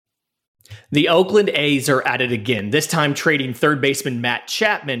The Oakland A's are at it again, this time trading third baseman Matt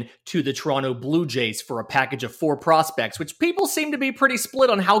Chapman to the Toronto Blue Jays for a package of 4 prospects, which people seem to be pretty split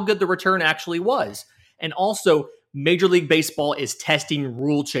on how good the return actually was. And also, Major League Baseball is testing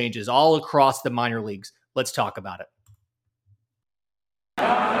rule changes all across the minor leagues. Let's talk about it.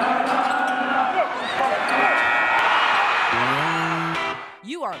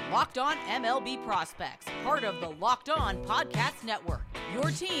 You are Locked On MLB Prospects, part of the Locked On Podcast Network, your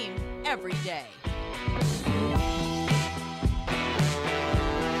team every day.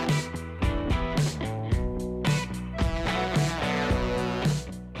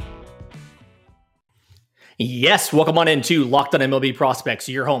 Yes, welcome on into Locked On MLB Prospects,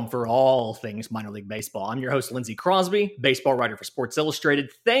 your home for all things minor league baseball. I'm your host, Lindsey Crosby, baseball writer for Sports Illustrated.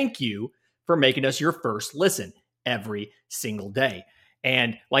 Thank you for making us your first listen every single day.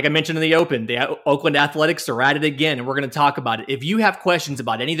 And like I mentioned in the open, the Oakland Athletics are at it again, and we're going to talk about it. If you have questions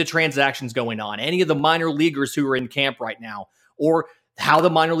about any of the transactions going on, any of the minor leaguers who are in camp right now, or how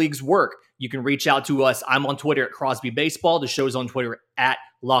the minor leagues work, you can reach out to us. I'm on Twitter at Crosby Baseball. The show's on Twitter at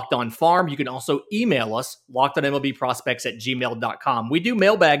Locked On Farm. You can also email us, lockedonmlbprospects@gmail.com. We do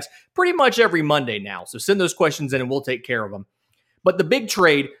mailbags pretty much every Monday now, so send those questions in and we'll take care of them. But the big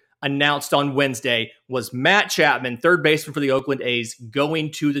trade announced on Wednesday was Matt Chapman, third baseman for the Oakland A's,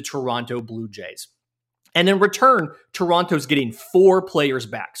 going to the Toronto Blue Jays. And in return, Toronto's getting 4 players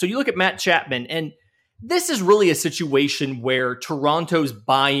back. So you look at Matt Chapman, and this is really a situation where Toronto's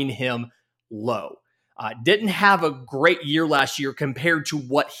buying him low. Didn't have a great year last year compared to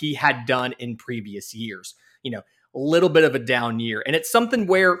what he had done in previous years. You know, a little bit of a down year. And it's something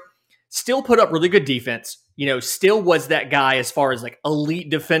where still put up really good defense. You know, still was that guy as far as like elite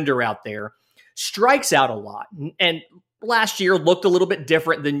defender out there. Strikes out a lot. And last year looked a little bit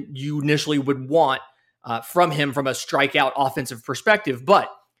different than you initially would want from him from a strikeout offensive perspective. But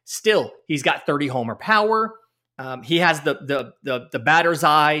still, he's got 30 homer power. He has the batter's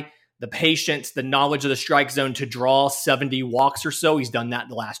eye, the patience, the knowledge of the strike zone to draw 70 walks or so. He's done that in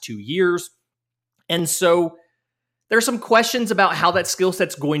the last 2 years. And so there's some questions about how that skill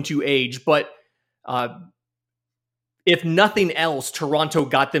set's going to age. But if nothing else, Toronto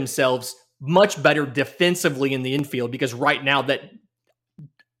got themselves much better defensively in the infield, because right now that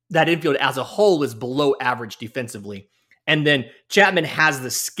infield as a whole is below average defensively. And then Chapman has the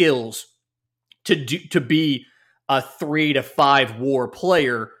skills to be a 3 to 5 WAR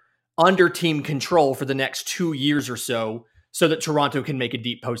player under team control for the next 2 years or so that Toronto can make a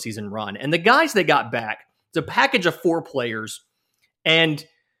deep postseason run. And the guys they got back, it's a package of 4 players and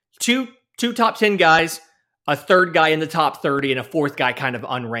two top 10 guys, a third guy in the top 30, and a fourth guy kind of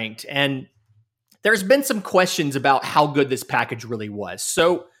unranked. And there's been some questions about how good this package really was.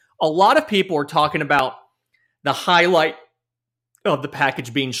 So a lot of people are talking about the highlight of the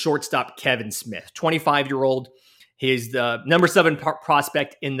package being shortstop Kevin Smith, 25-year-old. He's the number 7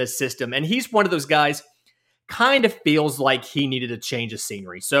 prospect in the system. And he's one of those guys, kind of feels like he needed a change of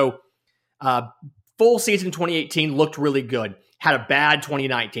scenery. So full season 2018 looked really good. Had a bad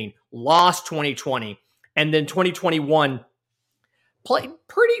 2019, lost 2020. And then 2021 played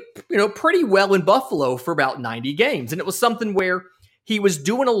pretty well in Buffalo for about 90 games. And it was something where he was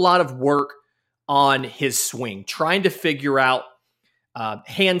doing a lot of work on his swing, trying to figure out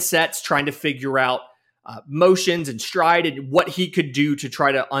hand sets, trying to figure out motions and stride and what he could do to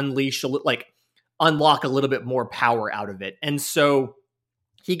try to unlock a little bit more power out of it. And so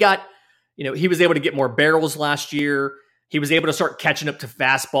he was able to get more barrels last year. He was able to start catching up to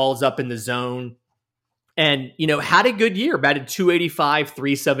fastballs up in the zone. And, had a good year, batted 285,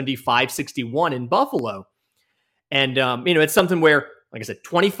 370, 561 in Buffalo. And, it's something where, like I said,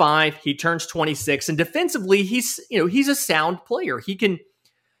 25, he turns 26, and defensively, he's a sound player. He's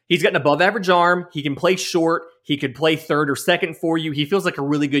got an above average arm. He can play short. He could play third or second for you. He feels like a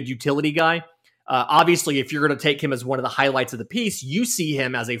really good utility guy. Obviously, if you're going to take him as one of the highlights of the piece, you see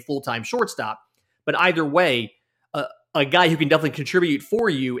him as a full-time shortstop. But either way, a guy who can definitely contribute for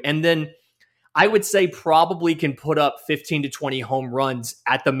you. And then I would say probably can put up 15 to 20 home runs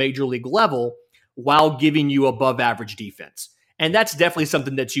at the major league level while giving you above average defense. And that's definitely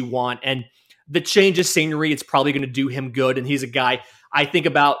something that you want. And the change of scenery, it's probably going to do him good. And he's a guy, I think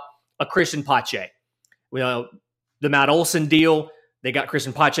about a Christian Pache. The Matt Olson deal, they got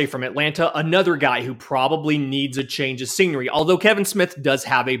Christian Pache from Atlanta, another guy who probably needs a change of scenery. Although Kevin Smith does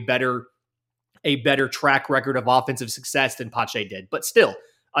have a better track record of offensive success than Pache did. But still,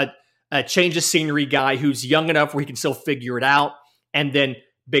 a change of scenery guy who's young enough where he can still figure it out. And then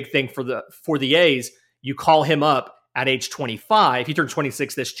big thing for the A's, you call him up at age 25. He turned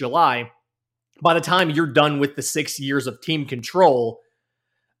 26 this July. By the time you're done with the 6 years of team control,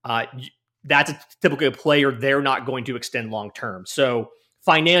 that's a typical player they're not going to extend long term. So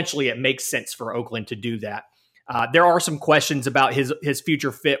financially, it makes sense for Oakland to do that. There are some questions about his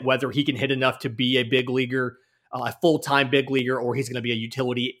future fit, whether he can hit enough to be a big leaguer, a full-time big leaguer, or he's going to be a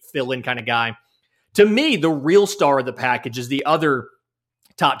utility fill-in kind of guy. To me, the real star of the package is the other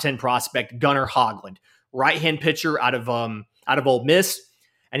top 10 prospect, Gunnar Hoglund, right-hand pitcher out of Ole Miss.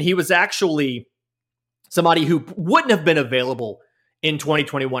 And he was actually somebody who wouldn't have been available in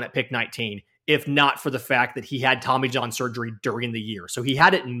 2021 at pick 19 if not for the fact that he had Tommy John surgery during the year. So he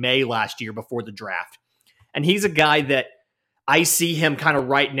had it in May last year before the draft. And he's a guy that I see him kind of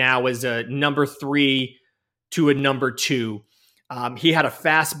right now as a number 3 to a number 2. He had a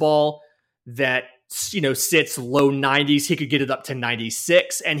fastball that sits low 90s. He could get it up to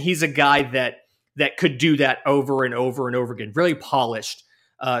 96, and he's a guy that could do that over and over and over again. Very polished,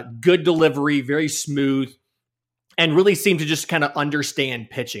 good delivery, very smooth, and really seemed to just kind of understand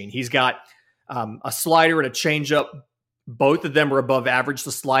pitching. He's got a slider and a changeup. Both of them are above average.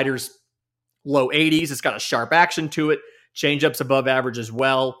 The slider's low 80s. It's got a sharp action to it. Changeup's above average as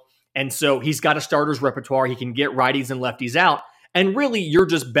well. And so he's got a starter's repertoire. He can get righties and lefties out. And really, you're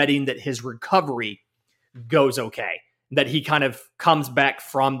just betting that his recovery goes okay, that he kind of comes back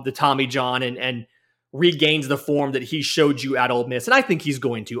from the Tommy John and regains the form that he showed you at Ole Miss. And I think he's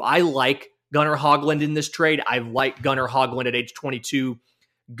going to. I like Gunnar Hoglund in this trade. I like Gunnar Hoglund at age 22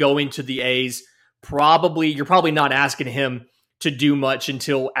 going to the A's. You're probably not asking him to do much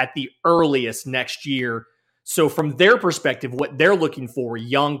until at the earliest next year. So from their perspective, what they're looking for,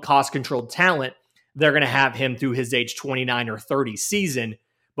 young, cost-controlled talent, they're going to have him through his age 29 or 30 season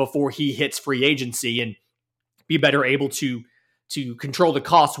before he hits free agency and be better able to control the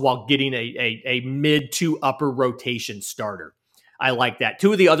costs while getting a mid to upper rotation starter. I like that.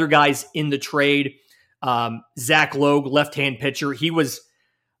 Two of the other guys in the trade, Zach Logue, left-hand pitcher, he was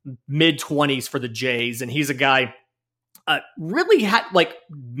mid-20s for the Jays, and he's a guy really had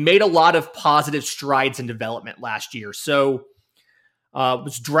made a lot of positive strides in development last year. So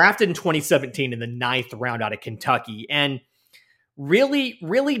was drafted in 2017 in the 9th round out of Kentucky, and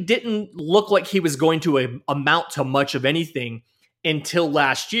really didn't look like he was going to amount to much of anything until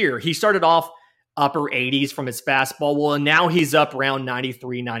last year. He started off upper 80s from his fastball. Well, and now he's up around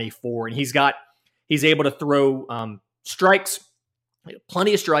 93, 94, and he's able to throw strikes,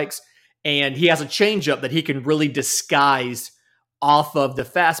 plenty of strikes, and he has a changeup that he can really disguise off of the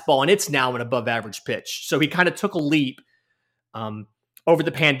fastball, and it's now an above average pitch. So he kind of took a leap over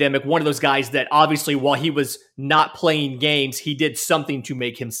the pandemic. One of those guys that obviously, while he was not playing games, he did something to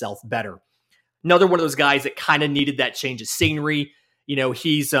make himself better. Another one of those guys that kind of needed that change of scenery.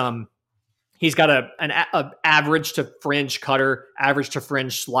 He's got an average to fringe cutter, average to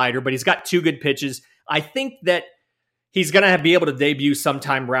fringe slider, but he's got 2 good pitches. I think that he's going to be able to debut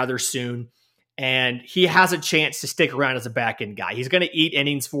sometime rather soon, and he has a chance to stick around as a back-end guy. He's going to eat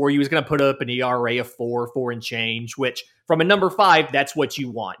innings for you. He's going to put up an ERA of 4 and change, which from a number 5, that's what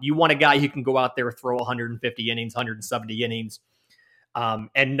you want. You want a guy who can go out there, throw 150 innings, 170 innings,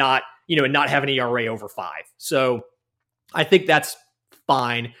 and not have an ERA over 5. So I think that's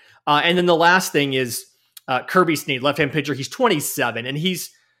fine. And then the last thing is Kirby Snead, left-hand pitcher. He's 27, and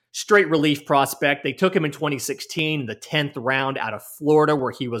he's straight relief prospect. They took him in 2016, the 10th round out of Florida,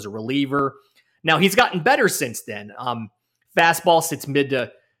 where he was a reliever. Now he's gotten better since then. Fastball sits mid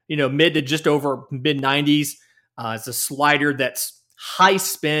to just over mid 90s. It's a slider that's high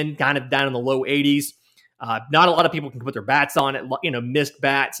spin, kind of down in the low 80s. Not a lot of people can put their bats on it, missed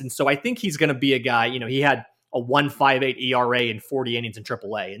bats. And so I think he's going to be a guy, he had a 1.58 ERA in 40 innings in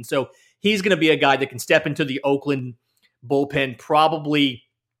AAA. And so he's going to be a guy that can step into the Oakland bullpen, probably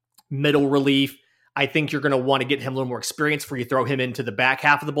middle relief. I think you're going to want to get him a little more experience before you throw him into the back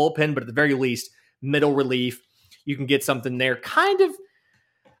half of the bullpen, but at the very least, middle relief. You can get something there. Kind of,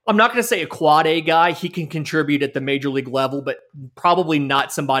 I'm not going to say a quad A guy. He can contribute at the major league level, but probably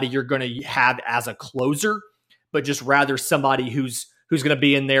not somebody you're going to have as a closer, but just rather somebody who's going to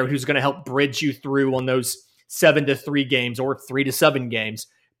be in there, who's going to help bridge you through on those 7-3 games or 3-7 games,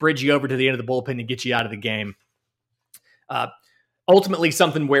 bridge you over to the end of the bullpen and get you out of the game. Ultimately,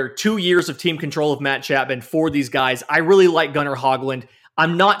 something where 2 years of team control of Matt Chapman for these guys. I really like Gunnar Hoglund.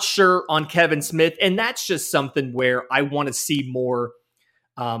 I'm not sure on Kevin Smith, and that's just something where I want to see more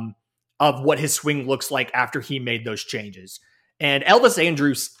of what his swing looks like after he made those changes. And Elvis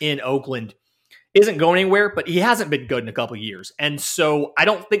Andrus in Oakland isn't going anywhere, but he hasn't been good in a couple of years. And so I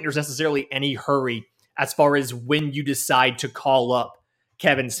don't think there's necessarily any hurry as far as when you decide to call up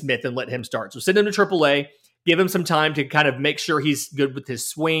Kevin Smith and let him start. So send him to AAA. Give him some time to kind of make sure he's good with his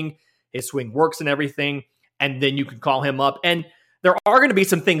swing works and everything, and then you can call him up. And there are going to be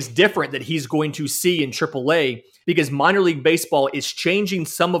some things different that he's going to see in AAA because minor league baseball is changing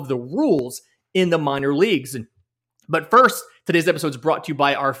some of the rules in the minor leagues. But first, today's episode is brought to you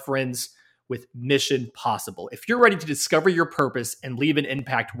by our friends with Mission Possible. If you're ready to discover your purpose and leave an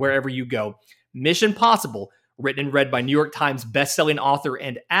impact wherever you go, Mission Possible, written and read by New York Times bestselling author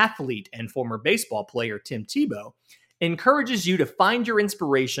and athlete and former baseball player Tim Tebow, encourages you to find your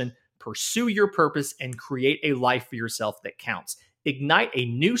inspiration, pursue your purpose, and create a life for yourself that counts. Ignite a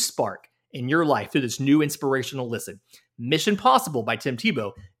new spark in your life through this new inspirational listen. Mission Possible by Tim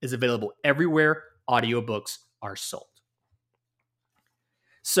Tebow is available everywhere audiobooks are sold.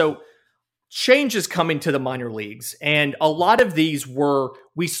 So, change is coming to the minor leagues, and a lot of these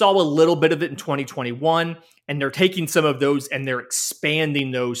we saw a little bit of it in 2021, and they're taking some of those and they're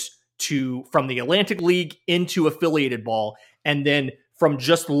expanding those from the Atlantic League into affiliated ball, and then from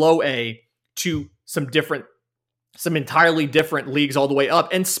just low A to some entirely different leagues all the way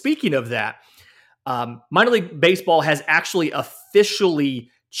up. And speaking of that, minor league baseball has actually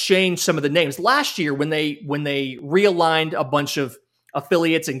officially changed some of the names. Last year, when they realigned a bunch of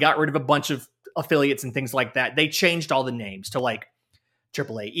affiliates and got rid of a bunch of affiliates and things like that, they changed all the names to like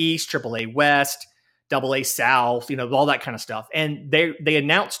AAA East, AAA West, AA South, all that kind of stuff. And they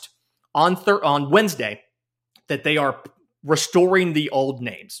announced on Wednesday that they are restoring the old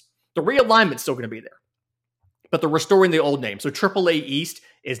names. The realignment's still going to be there, but they're restoring the old names. So AAA East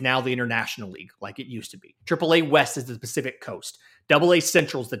is now the International League, like it used to be. AAA West is the Pacific Coast. AA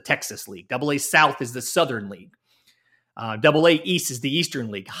Central is the Texas League. AA South is the Southern League. AA East is the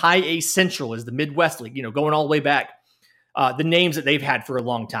Eastern League. High A Central is the Midwest League. Going all the way back. The names that they've had for a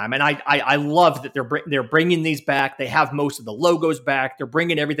long time, and I love that they're bringing these back. They have most of the logos back. They're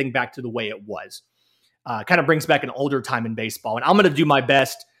bringing everything back to the way it was. Kind of brings back an older time in baseball, and I'm going to do my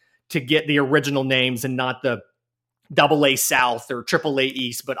best to get the original names and not the AA South or AAA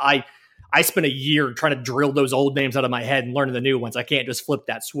East. But I spent a year trying to drill those old names out of my head and learning the new ones. I can't just flip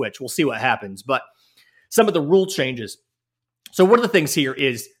that switch. We'll see what happens. But some of the rule changes. So one of the things here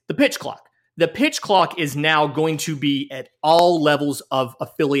is the pitch clock. The pitch clock is now going to be at all levels of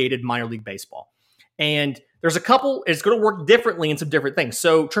affiliated minor league baseball. And there's it's going to work differently in some different things.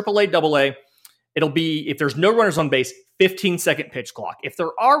 So AAA, AA, it'll be, if there's no runners on base, 15-second pitch clock. If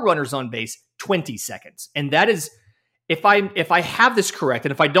there are runners on base, 20 seconds. And that is, if I have this correct,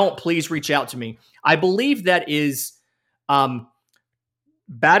 and if I don't, please reach out to me. I believe that is,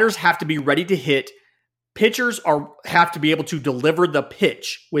 batters have to be ready to hit. Pitchers have to be able to deliver the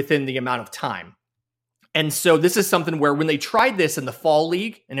pitch within the amount of time. And so this is something where when they tried this in the fall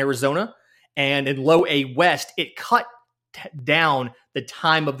league in Arizona and in low A West, it cut down the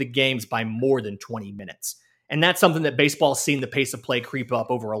time of the games by more than 20 minutes. And that's something that baseball has seen the pace of play creep up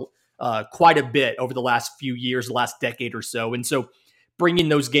over quite a bit over the last few years, the last decade or so. And so bringing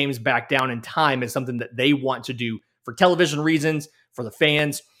those games back down in time is something that they want to do for television reasons, for the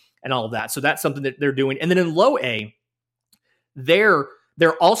fans, and all of that. So that's something that they're doing. And then in low A, they're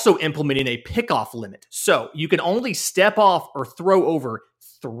also implementing a pickoff limit. So you can only step off or throw over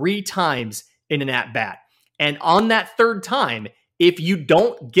 3 times in an at-bat. And on that third time, if you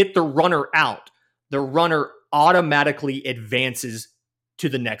don't get the runner out, the runner automatically advances to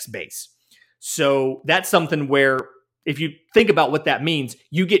the next base. So that's something where if you think about what that means,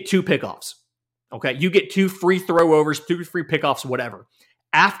 you get 2 pickoffs. Okay, you get 2 free throwovers, 2 free pickoffs, whatever.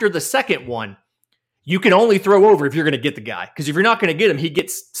 After the second one, you can only throw over if you're going to get the guy. Because if you're not going to get him, he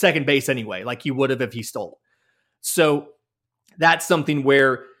gets second base anyway, like you would have if he stole. So that's something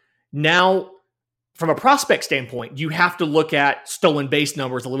where now, from a prospect standpoint, you have to look at stolen base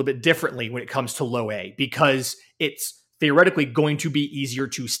numbers a little bit differently when it comes to low A, because it's theoretically going to be easier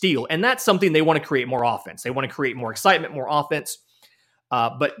to steal. And that's something they want to create more offense. They want to create more excitement, more offense.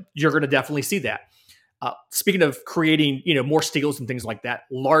 But you're going to definitely see that. Speaking of creating, more steals and things like that,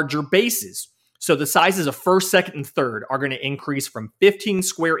 larger bases. So the sizes of first, second, and third are going to increase from 15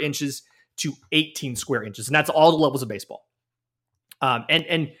 square inches to 18 square inches. And that's all the levels of baseball.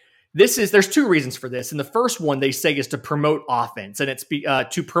 And there's 2 reasons for this. And the first one they say is to promote offense. And it's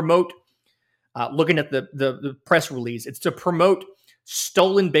to promote, looking at the press release, it's to promote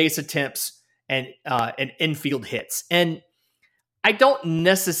stolen base attempts and infield hits. And I don't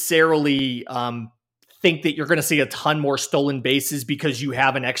necessarily think that you're going to see a ton more stolen bases because you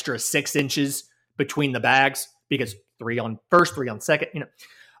have an extra 6 inches between the bags, because 3 on first, 3 on second.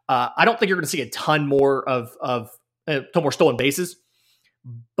 I don't think you're going to see a ton more more stolen bases,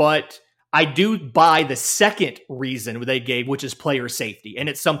 but I do buy the second reason they gave, which is player safety, and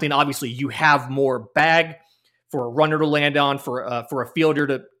it's something obviously you have more bag for a runner to land on, for a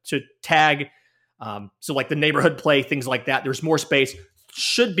fielder to tag. So like the neighborhood play, things like that, there's more space,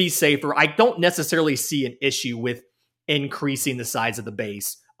 should be safer. I don't necessarily see an issue with increasing the size of the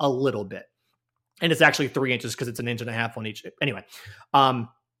base a little bit. And it's actually 3 inches because it's 1.5 inches on each. Anyway,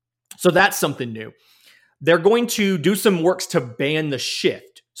 so that's something new. They're going to do some works to ban the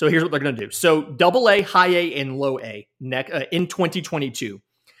shift. So here's what they're going to do. So AA, high A, and low A in 2022,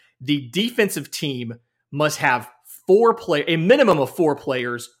 the defensive team must have a minimum of 4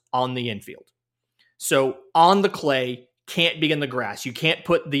 players on the infield. So on the clay, can't be in the grass. You can't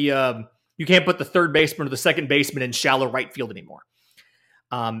put the third baseman or the second baseman in shallow right field anymore.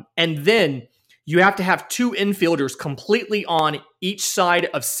 And then you have to have 2 infielders completely on each side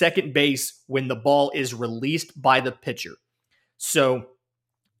of second base when the ball is released by the pitcher. So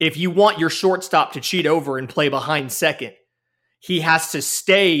if you want your shortstop to cheat over and play behind second, he has to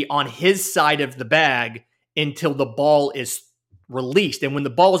stay on his side of the bag until the ball is released. And when the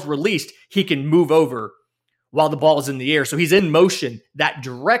ball is released, he can move over while the ball is in the air. So he's in motion that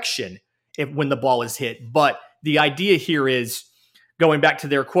direction when the ball is hit. But the idea here is, going back to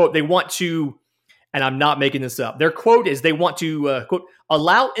their quote, they want to, and I'm not making this up, their quote is they want to, quote,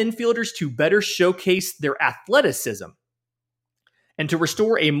 allow infielders to better showcase their athleticism and to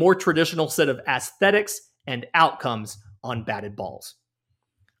restore a more traditional set of aesthetics and outcomes on batted balls.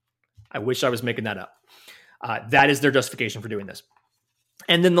 I wish I was making that up. That is their justification for doing this.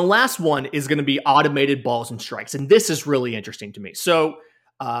 And then the last one is going to be automated balls and strikes. And this is really interesting to me. So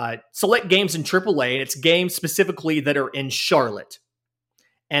select games in AAA, and it's games specifically that are in Charlotte.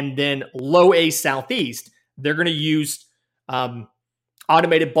 And then low A Southeast, they're going to use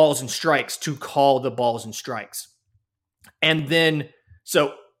automated balls and strikes to call the balls and strikes. And then,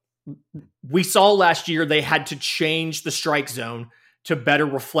 so we saw last year they had to change the strike zone to better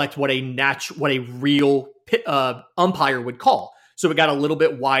reflect what a real umpire would call. So it got a little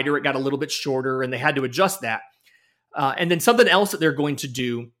bit wider, it got a little bit shorter, and they had to adjust that. And then something else that they're going to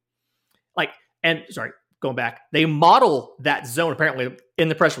do, going back, they model that zone, apparently in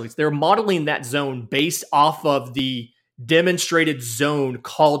the press release, they're modeling that zone based off of the demonstrated zone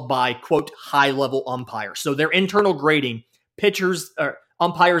called by, quote, high-level umpires. So their internal grading, pitchers,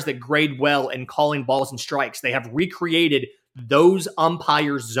 umpires that grade well in calling balls and strikes, they have recreated those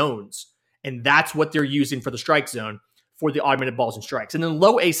umpire zones, and that's what they're using for the strike zone for the automated balls and strikes. And then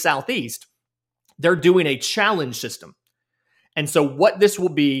low A Southeast, they're doing a challenge system. And so what this will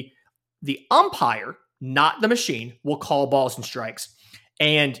be, the umpire, not the machine, will call balls and strikes.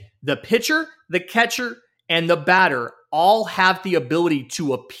 And the pitcher, the catcher, and the batter all have the ability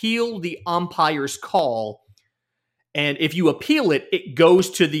to appeal the umpire's call. And if you appeal it, it goes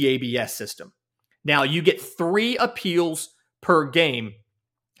to the ABS system. Now, you get 3 appeals per game.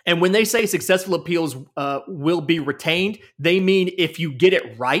 And when they say successful appeals will be retained, they mean if you get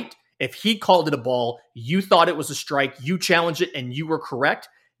it right, if he called it a ball, you thought it was a strike, you challenged it, and you were correct,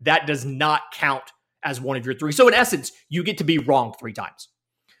 that does not count as one of your 3. So in essence, you get to be wrong 3 times.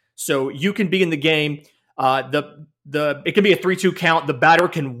 So you can be in the game. It can be a 3-2 count. The batter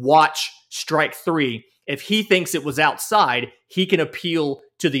can watch strike 3. If he thinks it was outside, he can appeal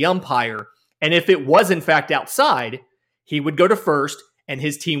to the umpire. And if it was in fact outside, he would go to first and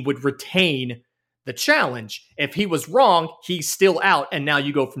his team would retain the challenge. If he was wrong, he's still out. And now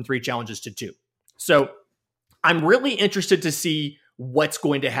you go from 3 challenges to 2. So I'm really interested to see what's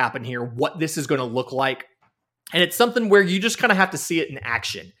going to happen here, what this is going to look like. And it's something where you just kind of have to see it in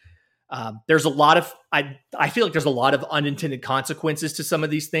action. There's a lot of, I feel like there's a lot of unintended consequences to some of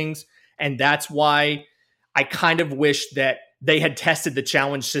these things. And that's why I kind of wish that they had tested the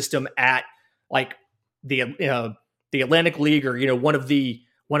challenge system at like the Atlantic League, or, one of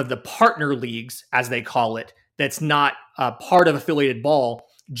the partner leagues, as they call it, that's not part of affiliated ball,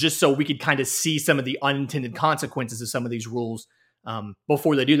 just so we could kind of see some of the unintended consequences of some of these rules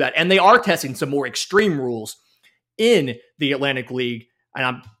before they do that. And they are testing some more extreme rules in the Atlantic League, and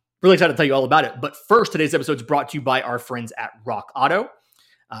I'm really excited to tell you all about it. But first, today's episode is brought to you by our friends at Rock Auto.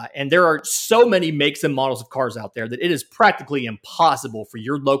 And there are so many makes and models of cars out there that it is practically impossible for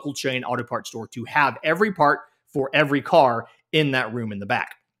your local chain auto parts store to have every part for every car in that room in the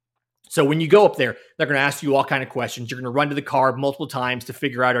back. So when you go up there, they're going to ask you all kind of questions. You're going to run to the car multiple times to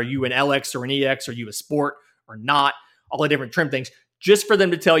figure out, are you an LX or an EX? Are you a Sport or not? All the different trim things, just for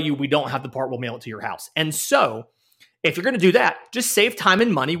them to tell you we don't have the part, we'll mail it to your house. And so if you're going to do that, just save time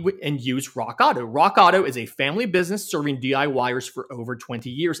and money and use Rock Auto. Rock Auto is a family business serving DIYers for over 20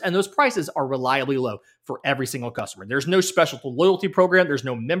 years, and those prices are reliably low for every single customer. There's no special loyalty program. There's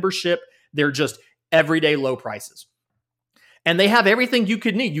no membership. They're just everyday low prices. And they have everything you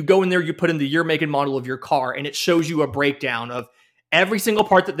could need. You go in there, you put in the year, make, and model of your car, and it shows you a breakdown of every single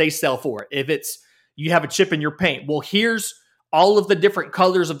part that they sell for it. If it's you have a chip in your paint. Well, here's all of the different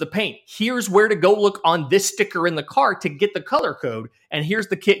colors of the paint. Here's where to go look on this sticker in the cart to get the color code. And here's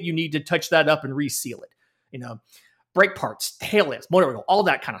the kit you need to touch that up and reseal it. Brake parts, tail lamps, motor oil, all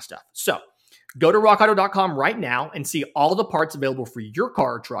that kind of stuff. So go to rockauto.com right now and see all the parts available for your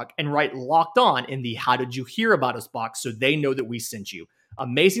car or truck and write Locked On in the How Did You Hear About Us box so they know that we sent you.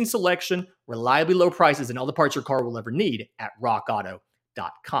 Amazing selection, reliably low prices, and all the parts your car will ever need at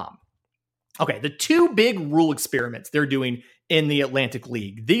rockauto.com. Okay, the two big rule experiments they're doing in the Atlantic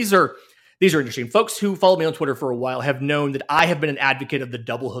League. These are interesting. Folks who follow me on Twitter for a while have known that I have been an advocate of the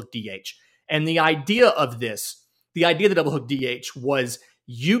double hook DH. And the idea of the double hook DH was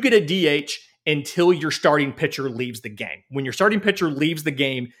you get a DH until your starting pitcher leaves the game. When your starting pitcher leaves the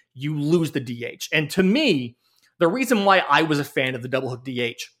game, you lose the DH. And to me, the reason why I was a fan of the double hook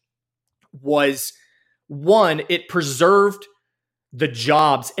DH was, one, it preserved the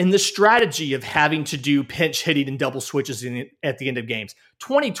jobs and the strategy of having to do pinch hitting and double switches at the end of games.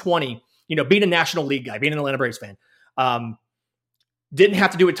 2020, being a National League guy, being an Atlanta Braves fan, didn't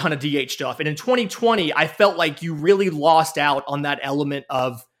have to do a ton of DH stuff. And in 2020, I felt like you really lost out on that element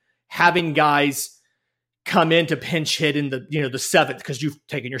of having guys come in to pinch hit in the seventh because you've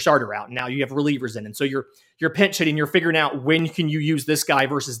taken your starter out. And now you have relievers in. And so you're pinch hitting, you're figuring out when can you use this guy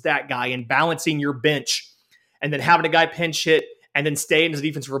versus that guy and balancing your bench and then having a guy pinch hit and then stay in as a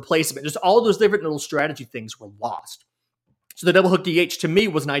defensive replacement. Just all of those different little strategy things were lost. So the double hook DH to me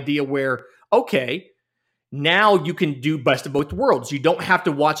was an idea where, okay, now you can do best of both worlds. You don't have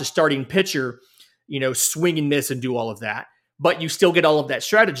to watch a starting pitcher, swing and miss and do all of that, but you still get all of that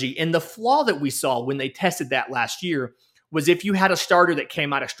strategy. And the flaw that we saw when they tested that last year was if you had a starter that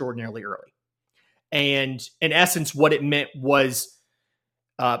came out extraordinarily early. And in essence, what it meant was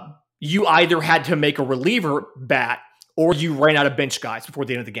you either had to make a reliever bat or you ran out of bench guys before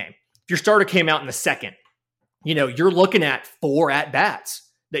the end of the game. If your starter came out in the second, you're looking at 4 at-bats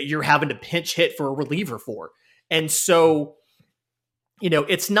that you're having to pinch hit for a reliever for. And so,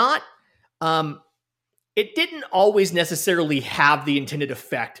 it's not, it didn't always necessarily have the intended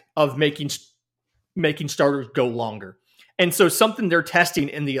effect of making starters go longer. And so something they're testing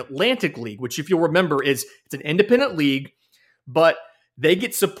in the Atlantic League, which if you'll remember it's an independent league, but they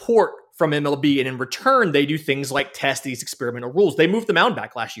get support from MLB. And in return, they do things like test these experimental rules. They moved the mound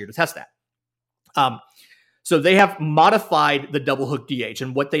back last year to test that. So they have modified the double hook DH.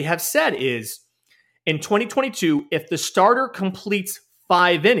 And what they have said is in 2022, if the starter completes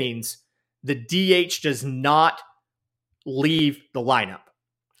 5 innings, the DH does not leave the lineup.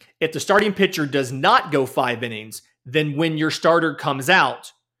 If the starting pitcher does not go 5 innings, then when your starter comes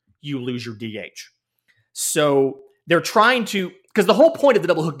out, you lose your DH. So they're trying to, because the whole point of the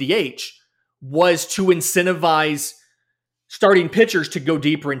double hook DH was to incentivize starting pitchers to go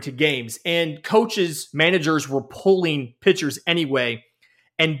deeper into games. And coaches, managers were pulling pitchers anyway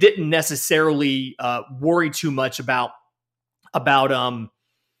and didn't necessarily worry too much about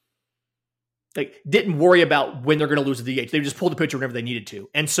didn't worry about when they're going to lose the DH. They just pulled the pitcher whenever they needed to.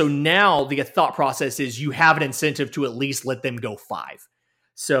 And so now the thought process is you have an incentive to at least let them go 5.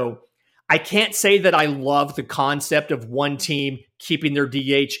 So I can't say that I love the concept of one team keeping their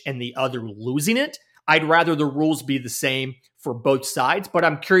DH and the other losing it. I'd rather the rules be the same for both sides, but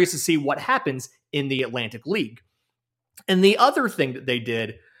I'm curious to see what happens in the Atlantic League. And the other thing that they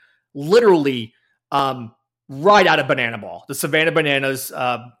did, literally right out of Banana Ball, the Savannah Bananas,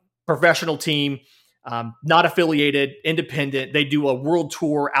 professional team, not affiliated, independent. They do a world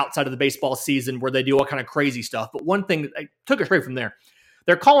tour outside of the baseball season where they do all kind of crazy stuff. But one thing, I took it straight from there.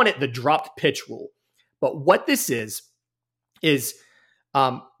 They're calling it the dropped pitch rule. But what this is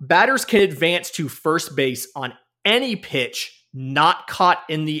batters can advance to first base on any pitch not caught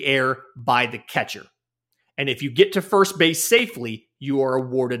in the air by the catcher. And if you get to first base safely, you are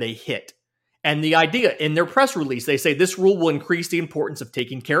awarded a hit. And the idea in their press release, they say this rule will increase the importance of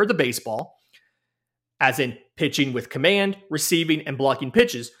taking care of the baseball, as in pitching with command, receiving, and blocking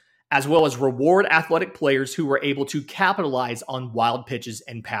pitches, as well as reward athletic players who are able to capitalize on wild pitches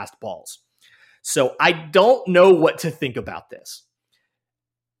and passed balls. So I don't know what to think about this.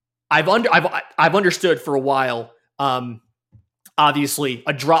 I've understood for a while. Obviously,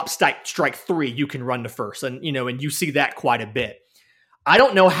 a drop strike 3, you can run to first, and you see that quite a bit. I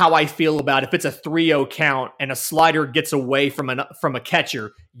don't know how I feel about if it's a 3-0 count and a slider gets away from a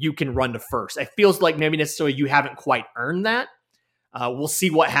catcher, you can run to first. It feels like maybe necessarily you haven't quite earned that. We'll see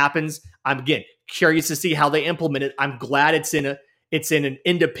what happens. I'm again curious to see how they implement it. I'm glad it's in an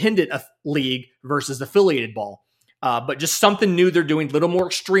independent league versus affiliated ball. But just something new they're doing, a little more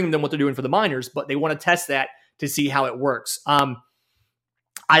extreme than what they're doing for the minors, but they want to test that to see how it works.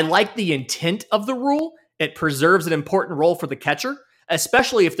 I like the intent of the rule. It preserves an important role for the catcher,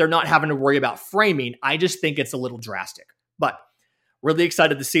 especially if they're not having to worry about framing. I just think it's a little drastic, but really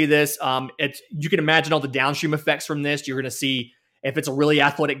excited to see this. You can imagine all the downstream effects from this. You're going to see if it's a really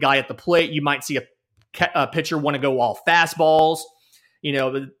athletic guy at the plate, you might see a pitcher want to go all fastballs,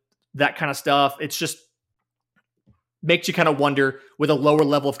 that kind of stuff. It's just makes you kind of wonder with a lower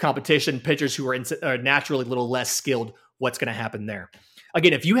level of competition, pitchers who are naturally a little less skilled, what's going to happen there.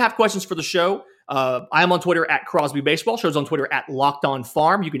 Again, if you have questions for the show, I am on Twitter at Crosby Baseball. Show's on Twitter at Locked On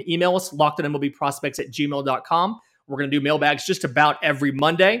Farm. You can email us, lockedonmlbprospects@gmail.com. We're going to do mailbags just about every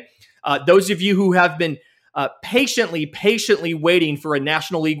Monday. Those of you who have been patiently waiting for a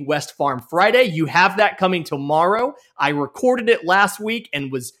National League West Farm Friday, you have that coming tomorrow. I recorded it last week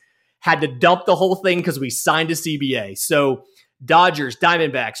and had to dump the whole thing because we signed a CBA. So Dodgers,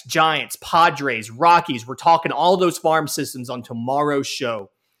 Diamondbacks, Giants, Padres, Rockies, we're talking all those farm systems on tomorrow's show.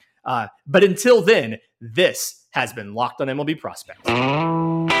 But until then, this has been Locked on MLB Prospects.